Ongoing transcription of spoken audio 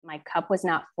my cup was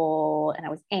not full and I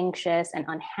was anxious and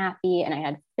unhappy and I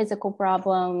had physical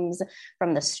problems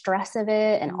from the stress of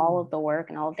it and all of the work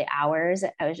and all of the hours.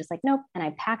 I was just like, nope. And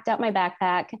I packed up my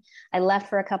backpack. I left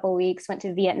for a couple of weeks, went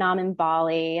to Vietnam and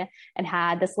Bali, and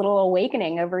had this little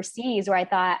awakening overseas where I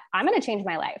thought, I'm going to change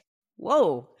my life.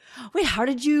 Whoa. Wait, how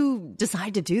did you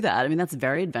decide to do that? I mean, that's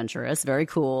very adventurous, very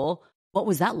cool. What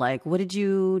was that like? What did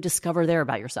you discover there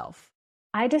about yourself?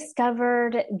 I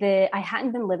discovered that I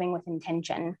hadn't been living with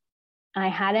intention. I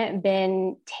hadn't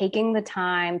been taking the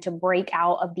time to break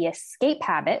out of the escape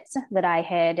habits that I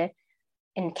had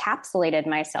encapsulated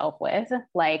myself with,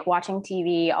 like watching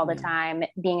TV all the time,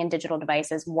 being in digital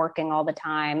devices, working all the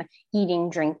time, eating,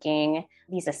 drinking,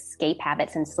 these escape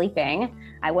habits and sleeping.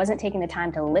 I wasn't taking the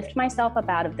time to lift myself up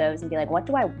out of those and be like, what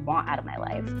do I want out of my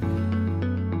life?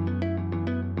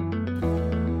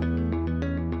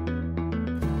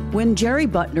 When Jerry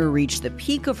Butner reached the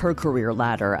peak of her career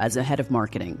ladder as a head of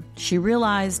marketing, she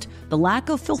realized the lack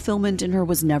of fulfillment in her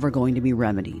was never going to be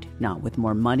remedied, not with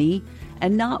more money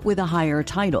and not with a higher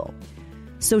title.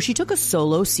 So she took a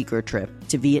solo secret trip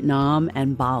to Vietnam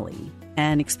and Bali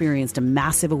and experienced a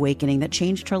massive awakening that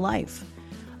changed her life.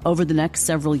 Over the next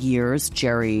several years,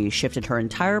 Jerry shifted her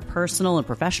entire personal and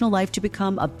professional life to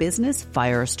become a business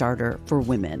fire starter for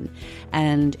women.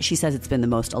 And she says it's been the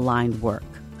most aligned work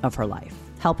of her life,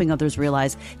 helping others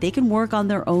realize they can work on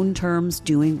their own terms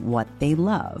doing what they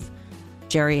love.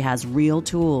 Jerry has real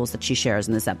tools that she shares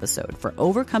in this episode for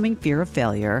overcoming fear of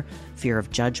failure, fear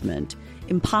of judgment,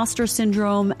 imposter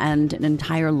syndrome, and an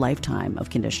entire lifetime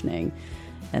of conditioning.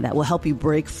 And that will help you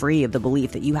break free of the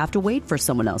belief that you have to wait for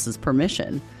someone else's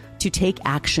permission to take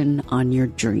action on your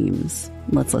dreams.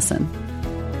 Let's listen.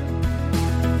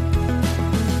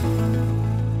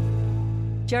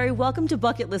 Jerry, welcome to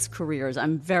Bucket List Careers.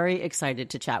 I'm very excited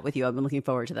to chat with you. I've been looking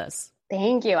forward to this.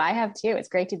 Thank you. I have too. It's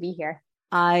great to be here.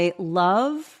 I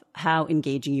love how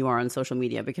engaging you are on social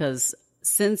media because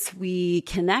since we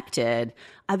connected,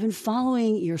 I've been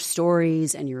following your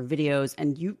stories and your videos,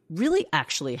 and you really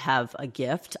actually have a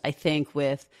gift, I think,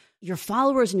 with your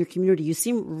followers and your community. You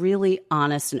seem really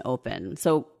honest and open.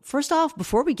 So first off,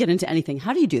 before we get into anything,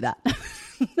 how do you do that?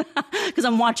 Because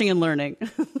I'm watching and learning.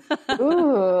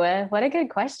 Ooh, what a good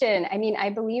question. I mean, I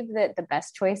believe that the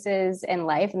best choices in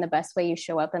life and the best way you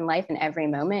show up in life in every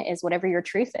moment is whatever your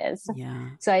truth is. Yeah.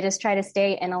 So I just try to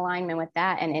stay in alignment with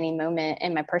that in any moment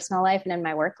in my personal life and in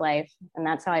my work life. And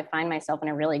that's how I find myself in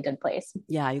a really good place.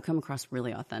 Yeah, you come across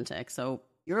really authentic. So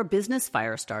you're a business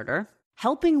fire starter,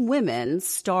 helping women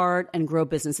start and grow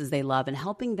businesses they love and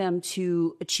helping them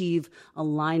to achieve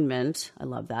alignment, I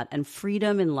love that, and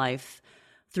freedom in life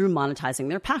through monetizing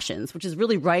their passions, which is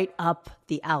really right up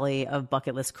the alley of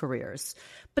bucket list careers.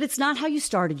 But it's not how you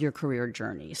started your career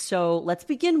journey. So let's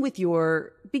begin with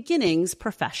your beginnings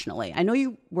professionally. I know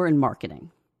you were in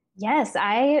marketing. Yes,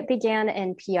 I began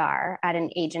in PR at an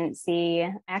agency.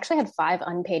 I actually had 5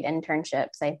 unpaid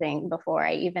internships, I think, before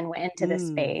I even went into this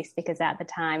space, because at the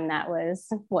time that was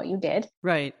what you did.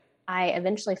 Right. I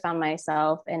eventually found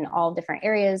myself in all different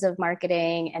areas of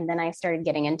marketing. And then I started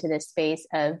getting into this space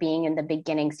of being in the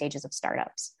beginning stages of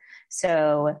startups.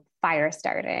 So fire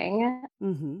starting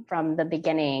from the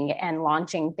beginning and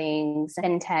launching things,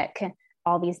 fintech,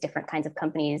 all these different kinds of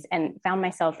companies, and found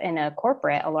myself in a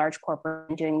large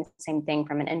corporate, doing the same thing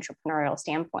from an entrepreneurial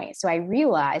standpoint. So I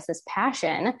realized this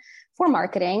passion for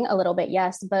marketing a little bit,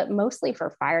 yes, but mostly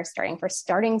for fire starting, for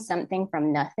starting something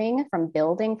from nothing, from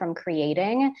building, from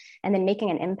creating, and then making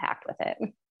an impact with it.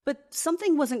 But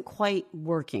something wasn't quite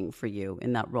working for you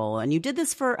in that role. And you did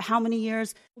this for how many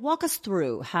years? Walk us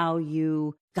through how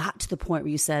you got to the point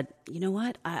where you said, you know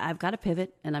what, I've got to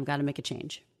pivot and I've got to make a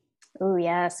change. Oh,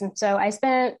 yes. And so I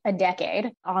spent a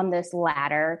decade on this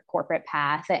ladder corporate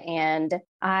path, and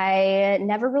I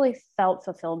never really felt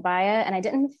fulfilled by it. And I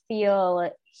didn't feel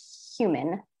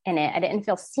human in it. I didn't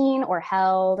feel seen or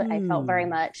held. I felt very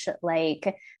much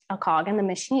like a cog in the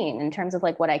machine in terms of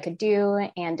like what I could do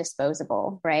and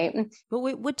disposable, right? But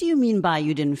wait, what do you mean by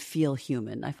you didn't feel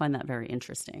human? I find that very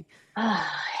interesting.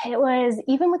 It was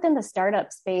even within the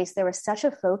startup space, there was such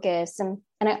a focus, and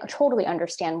I totally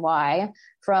understand why,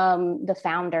 from the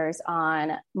founders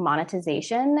on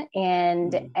monetization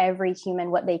and every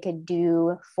human, what they could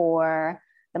do for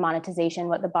the monetization,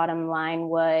 what the bottom line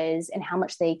was, and how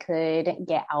much they could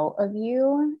get out of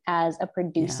you as a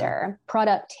producer. Yeah.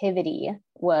 Productivity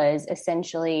was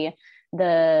essentially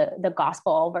the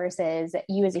gospel versus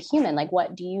you as a human. Like,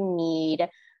 what do you need?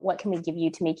 What can we give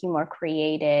you to make you more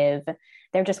creative?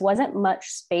 There just wasn't much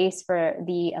space for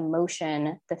the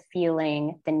emotion, the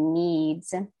feeling, the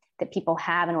needs that people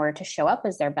have in order to show up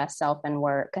as their best self in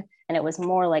work. And it was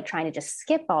more like trying to just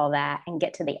skip all that and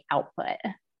get to the output.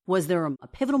 Was there a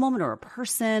pivotal moment or a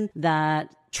person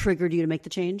that triggered you to make the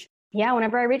change? Yeah,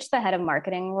 whenever I reached the head of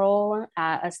marketing role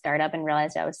at a startup and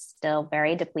realized I was still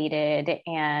very depleted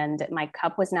and my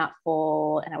cup was not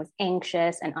full and I was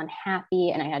anxious and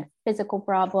unhappy and I had physical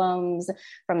problems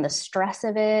from the stress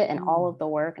of it and all of the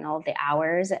work and all of the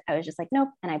hours, I was just like, nope.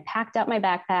 And I packed up my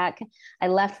backpack. I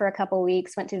left for a couple of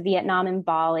weeks, went to Vietnam and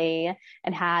Bali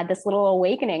and had this little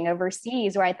awakening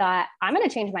overseas where I thought, I'm going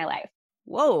to change my life.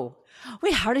 Whoa.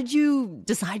 Wait, how did you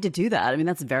decide to do that? I mean,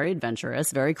 that's very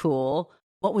adventurous, very cool.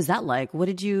 What was that like? What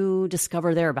did you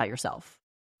discover there about yourself?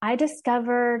 I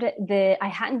discovered that I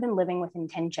hadn't been living with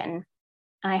intention.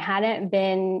 I hadn't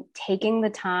been taking the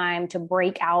time to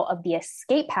break out of the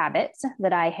escape habits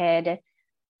that I had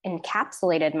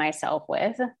encapsulated myself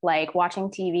with, like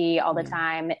watching TV all the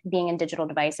time, being in digital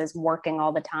devices, working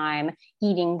all the time,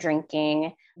 eating,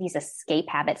 drinking, these escape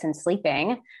habits and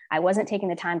sleeping. I wasn't taking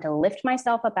the time to lift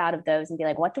myself up out of those and be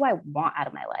like, what do I want out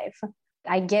of my life?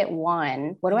 I get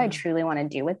one, what do I truly want to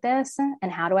do with this?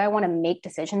 And how do I want to make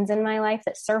decisions in my life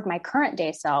that serve my current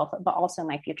day self, but also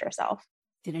my future self?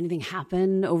 Did anything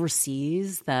happen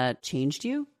overseas that changed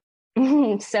you?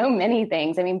 So many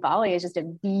things. I mean, Bali is just a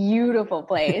beautiful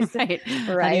place, right?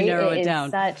 How do you narrow it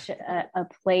down? Such a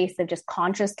place of just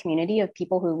conscious community of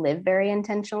people who live very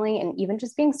intentionally, and even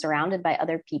just being surrounded by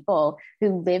other people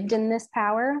who lived in this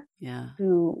power,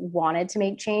 who wanted to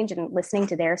make change, and listening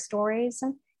to their stories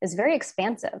is very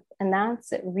expansive. And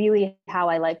that's really how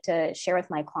I like to share with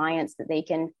my clients, that they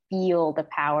can feel the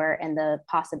power and the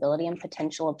possibility and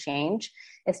potential of change,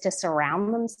 is to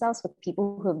surround themselves with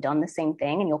people who have done the same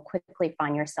thing, and you'll quickly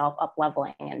find yourself up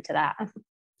leveling into that.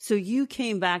 So you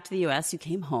came back to the US, you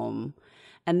came home,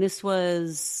 and this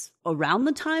was around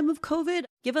the time of COVID.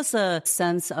 Give us a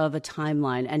sense of a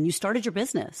timeline, and you started your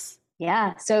business.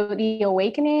 Yeah. So the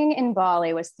awakening in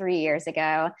Bali was 3 years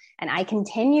ago. And I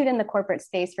continued in the corporate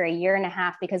space for a year and a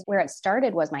half because where it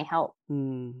started was my health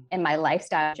and my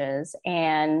lifestyles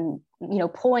and,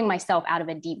 pulling myself out of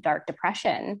a deep, dark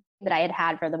depression that I had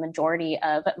had for the majority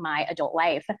of my adult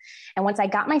life. And once I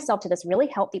got myself to this really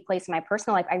healthy place in my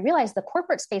personal life, I realized the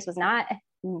corporate space was not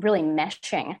really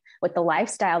meshing with the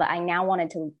lifestyle that I now wanted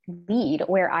to lead,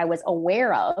 where I was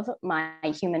aware of my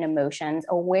human emotions,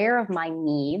 aware of my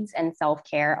needs and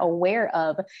self-care, aware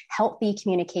of healthy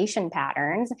communication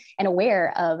patterns, and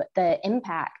aware of the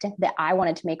impact that I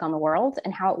wanted to make on the world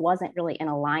and how it wasn't really in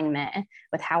alignment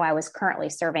with how I was currently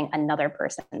serving another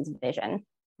person's vision.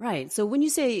 Right. So when you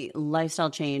say lifestyle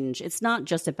change, it's not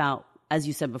just about, as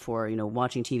you said before,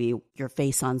 watching TV, your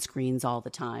face on screens all the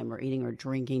time, or eating or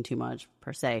drinking too much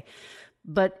per se.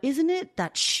 But isn't it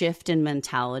that shift in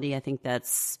mentality? I think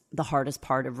that's the hardest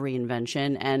part of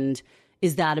reinvention. And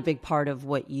is that a big part of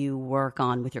what you work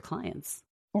on with your clients?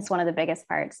 It's one of the biggest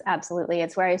parts. Absolutely.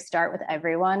 It's where I start with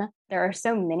everyone. There are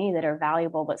so many that are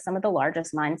valuable, but some of the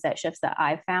largest mindset shifts that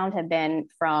I've found have been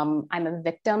from I'm a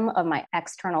victim of my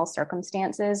external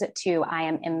circumstances to I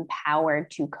am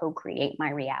empowered to co-create my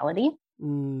reality.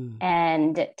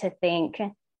 And to think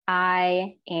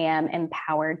I am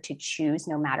empowered to choose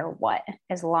no matter what,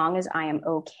 as long as I am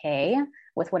okay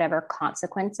with whatever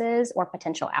consequences or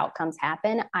potential outcomes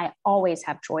happen. I always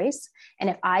have choice. And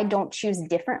if I don't choose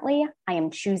differently, I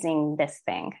am choosing this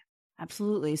thing.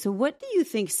 Absolutely. So what do you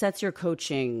think sets your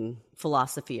coaching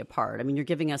philosophy apart? I mean, you're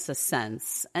giving us a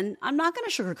sense, and I'm not going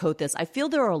to sugarcoat this. I feel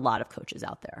there are a lot of coaches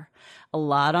out there, a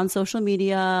lot on social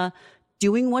media,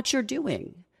 doing what you're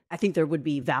doing. I think there would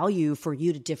be value for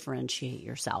you to differentiate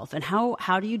yourself. And how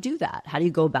do you do that? How do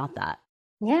you go about that?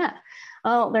 Yeah.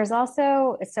 Well, there's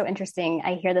also, it's so interesting.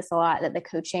 I hear this a lot, that the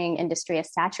coaching industry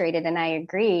is saturated, and I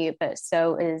agree, but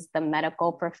so is the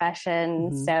medical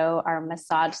profession. So are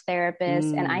massage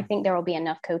therapists. And I think there will be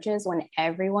enough coaches when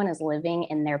everyone is living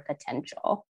in their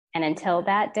potential. And until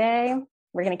that day,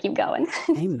 we're going to keep going.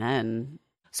 Amen.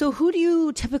 So who do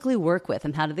you typically work with,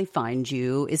 and how do they find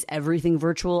you? Is everything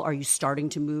virtual? Are you starting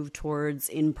to move towards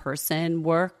in-person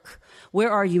work? Where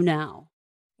are you now?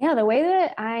 Yeah, the way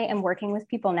that I am working with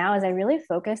people now is I really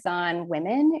focus on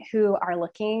women who are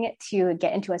looking to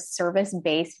get into a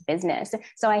service-based business.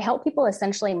 So I help people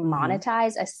essentially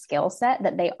monetize a skill set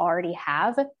that they already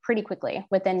have pretty quickly,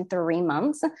 within 3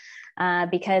 months,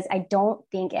 because I don't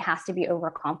think it has to be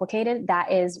overcomplicated.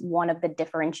 That is one of the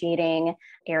differentiating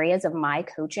areas of my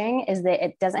coaching, is that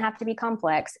it doesn't have to be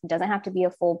complex. It doesn't have to be a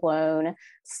full-blown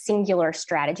singular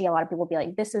strategy. A lot of people will be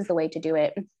like, this is the way to do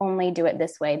it. Only do it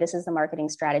this way. This is the marketing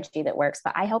strategy. strategy that works,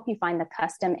 but I help you find the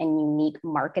custom and unique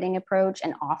marketing approach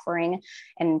and offering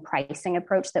and pricing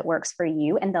approach that works for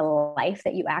you and the life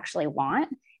that you actually want.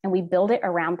 And we build it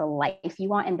around the life you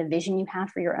want and the vision you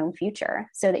have for your own future,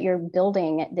 so that you're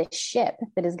building this ship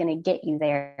that is going to get you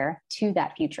there to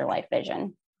that future life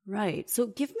vision. Right. So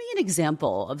give me an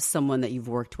example of someone that you've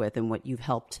worked with and what you've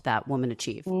helped that woman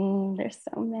achieve. There's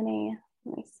so many.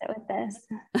 Let me sit with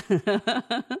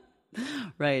this.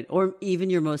 Right. Or even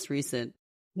your most recent.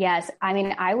 Yes. I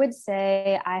mean, I would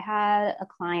say I had a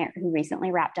client who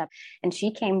recently wrapped up, and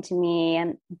she came to me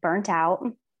burnt out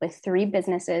with 3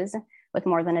 businesses with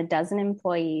more than a dozen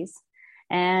employees.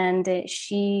 And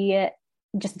she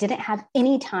just didn't have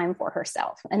any time for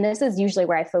herself. And this is usually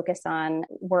where I focus on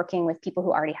working with people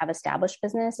who already have established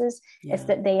businesses, is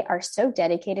that they are so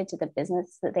dedicated to the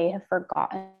business that they have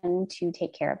forgotten to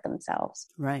take care of themselves.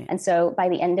 Right. And so by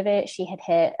the end of it, she had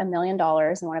hit $1 million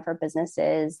in one of her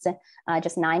businesses.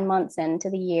 Just 9 months into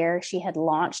the year, she had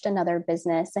launched another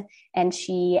business, and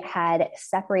she had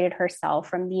separated herself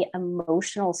from the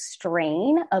emotional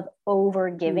strain of over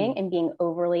giving and being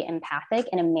overly empathic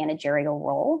in a managerial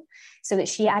role, so that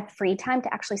she had free time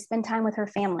to actually spend time with her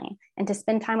family and to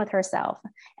spend time with herself.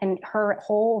 And her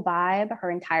whole vibe, her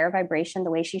entire vibration,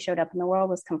 the way she showed up in the world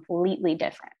was completely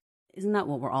different. Isn't that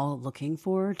what we're all looking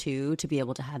for too, to be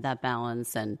able to have that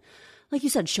balance and, like you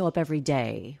said, show up every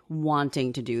day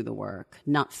wanting to do the work,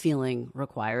 not feeling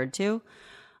required to?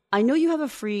 I know you have a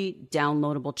free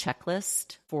downloadable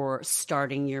checklist for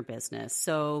starting your business.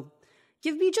 So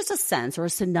give me just a sense or a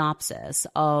synopsis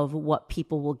of what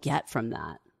people will get from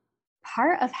that.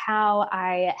 Part of how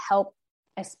I help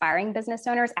aspiring business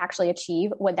owners actually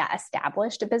achieve what that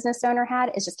established business owner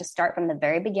had is just to start from the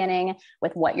very beginning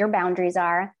with what your boundaries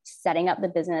are, setting up the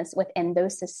business within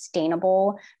those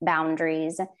sustainable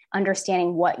boundaries,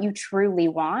 understanding what you truly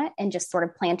want, and just sort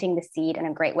of planting the seed in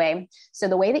a great way. So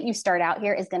the way that you start out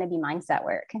here is going to be mindset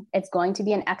work. It's going to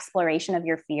be an exploration of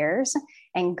your fears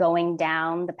and going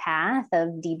down the path of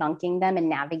debunking them and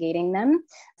navigating them,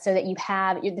 so that you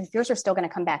have, the fears are still going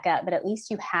to come back up, but at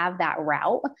least you have that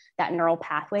route, that neural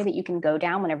pathway that you can go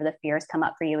down whenever the fears come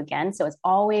up for you again. So it's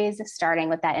always starting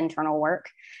with that internal work.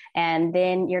 And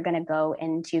then you're going to go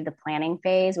into the planning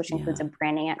phase, which includes a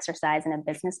branding exercise and a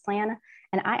business plan.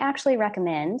 And I actually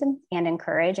recommend and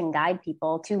encourage and guide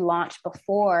people to launch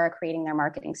before creating their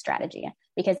marketing strategy,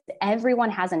 because everyone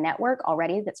has a network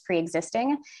already that's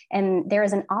pre-existing. And there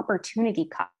is an opportunity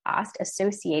cost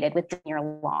associated with your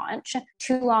launch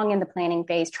too long in the planning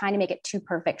phase, trying to make it too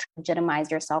perfect, legitimize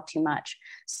yourself too much.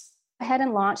 So go ahead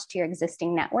and launch to your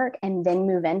existing network, and then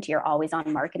move into your always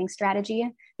on marketing strategy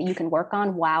that you can work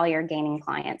on while you're gaining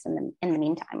clients in the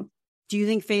meantime. Do you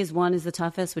think phase 1 is the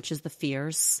toughest, which is the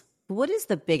fears? What is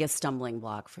the biggest stumbling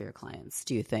block for your clients,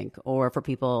 do you think? Or for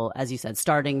people, as you said,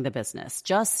 starting the business,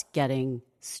 just getting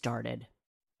started?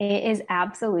 It is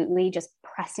absolutely just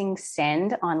pressing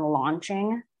send on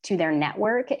launching to their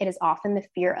network. It is often the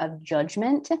fear of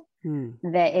judgment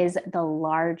that is the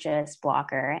largest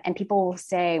blocker. And people will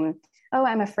say, oh,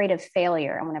 I'm afraid of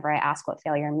failure. And whenever I ask what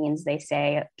failure means, they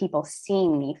say people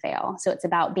seeing me fail. So it's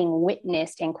about being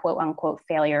witnessed in quote unquote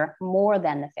failure more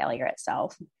than the failure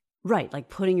itself. Right. Like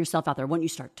putting yourself out there. When you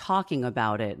start talking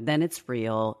about it, then it's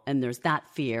real. And there's that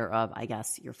fear of, I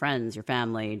guess, your friends, your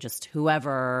family, just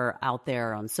whoever out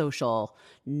there on social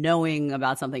knowing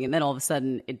about something. And then all of a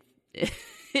sudden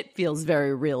it feels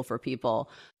very real for people.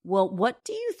 Well, what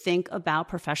do you think about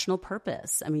professional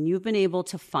purpose? I mean, you've been able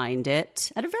to find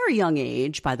it at a very young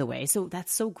age, by the way. So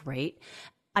that's so great.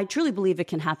 I truly believe it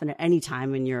can happen at any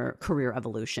time in your career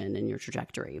evolution and your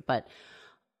trajectory. But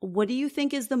what do you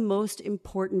think is the most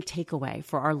important takeaway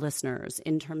for our listeners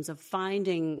in terms of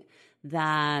finding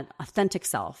that authentic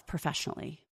self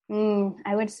professionally?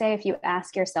 I would say if you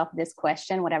ask yourself this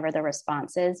question, whatever the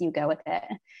response is, you go with it.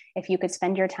 If you could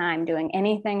spend your time doing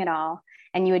anything at all,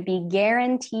 and you would be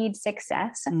guaranteed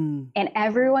success, and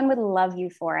everyone would love you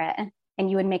for it, and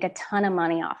you would make a ton of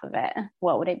money off of it,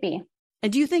 what would it be?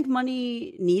 And do you think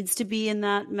money needs to be in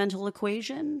that mental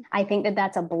equation? I think that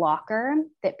that's a blocker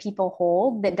that people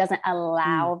hold that doesn't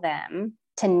allow them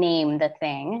to name the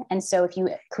thing. And so if you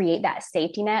create that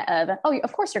safety net of, oh,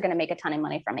 of course you're going to make a ton of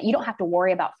money from it, you don't have to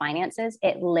worry about finances.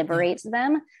 It liberates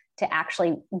them to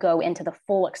actually go into the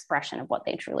full expression of what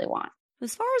they truly want.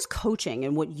 As far as coaching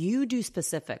and what you do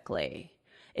specifically,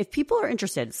 if people are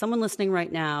interested, someone listening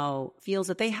right now feels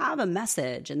that they have a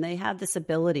message and they have this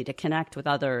ability to connect with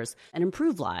others and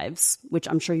improve lives, which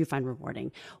I'm sure you find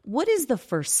rewarding, what is the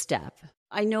first step?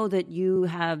 I know that you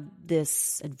have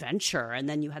this adventure and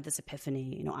then you had this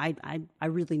epiphany. You know, I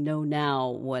really know now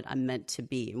what I'm meant to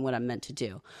be and what I'm meant to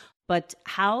do. But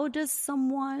how does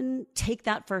someone take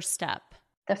that first step?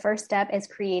 The first step is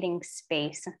creating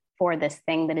space for this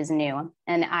thing that is new.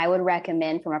 And I would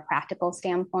recommend, from a practical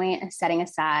standpoint, setting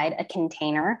aside a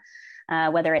container,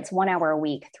 whether it's 1 hour a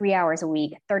week, 3 hours a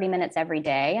week, 30 minutes every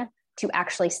day, to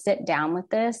actually sit down with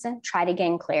this and try to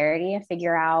gain clarity,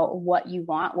 figure out what you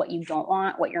want, what you don't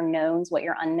want, what your knowns, what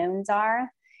your unknowns are,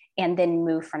 and then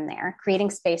move from there. Creating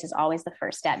space is always the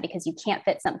first step, because you can't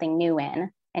fit something new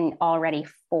in an already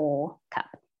full cup.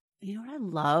 You know what I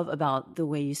love about the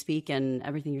way you speak and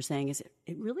everything you're saying is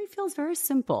it really feels very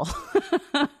simple.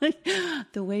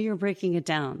 The way you're breaking it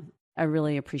down. I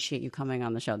really appreciate you coming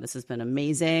on the show. This has been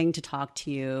amazing to talk to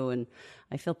you. And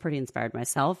I feel pretty inspired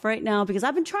myself right now, because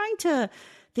I've been trying to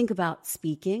think about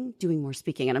speaking, doing more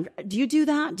speaking. And do you do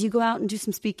that? Do you go out and do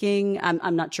some speaking?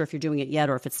 I'm not sure if you're doing it yet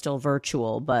or if it's still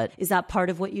virtual, but is that part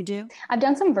of what you do? I've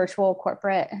done some virtual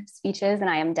corporate speeches, and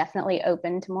I am definitely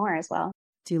open to more as well.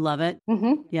 Do you love it?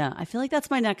 Mm-hmm. Yeah, I feel like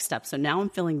that's my next step. So now I'm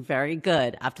feeling very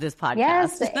good after this podcast.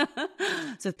 Yes.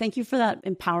 So thank you for that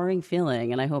empowering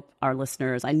feeling. And I hope I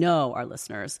know our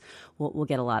listeners will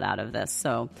get a lot out of this.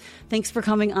 So thanks for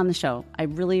coming on the show. I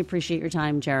really appreciate your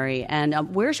time, Geri.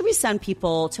 And where should we send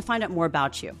people to find out more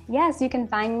about you? Yes, you can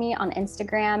find me on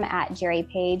Instagram at Geri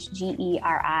Paige,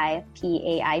 GeriPaige,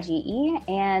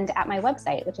 and at my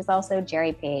website, which is also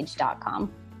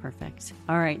geripage.com. Perfect.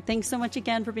 All right. Thanks so much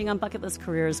again for being on Bucket List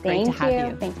Careers. Great to have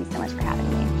you. Thank you so much for having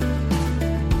me.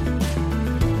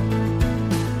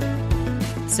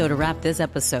 So to wrap this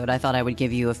episode, I thought I would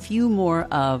give you a few more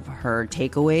of her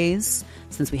takeaways.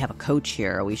 Since we have a coach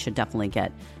here, we should definitely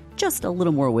get just a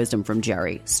little more wisdom from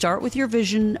Geri. Start with your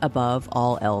vision above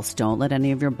all else. Don't let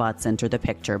any of your butts enter the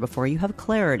picture before you have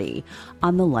clarity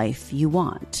on the life you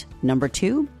want. Number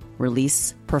 2,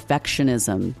 release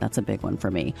perfectionism. That's a big one for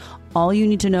me. All you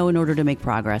need to know in order to make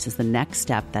progress is the next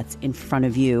step that's in front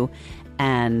of you.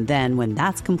 And then when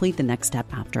that's complete, the next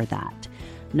step after that.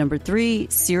 Number 3,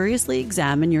 seriously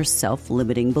examine your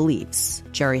self-limiting beliefs.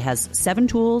 Geri has 7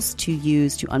 tools to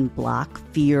use to unblock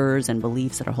fears and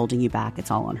beliefs that are holding you back.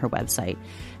 It's all on her website.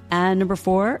 And number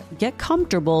 4, get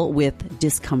comfortable with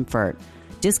discomfort.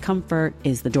 Discomfort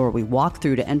is the door we walk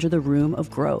through to enter the room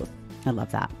of growth. I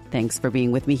love that. Thanks for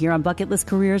being with me here on Bucket List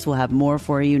Careers. We'll have more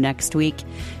for you next week.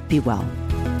 Be well.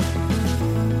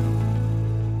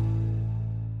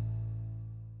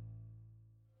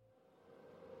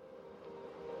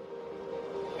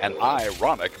 An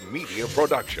Ironic Media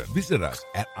Production. Visit us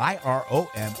at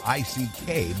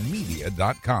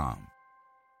IRONICKmedia.com.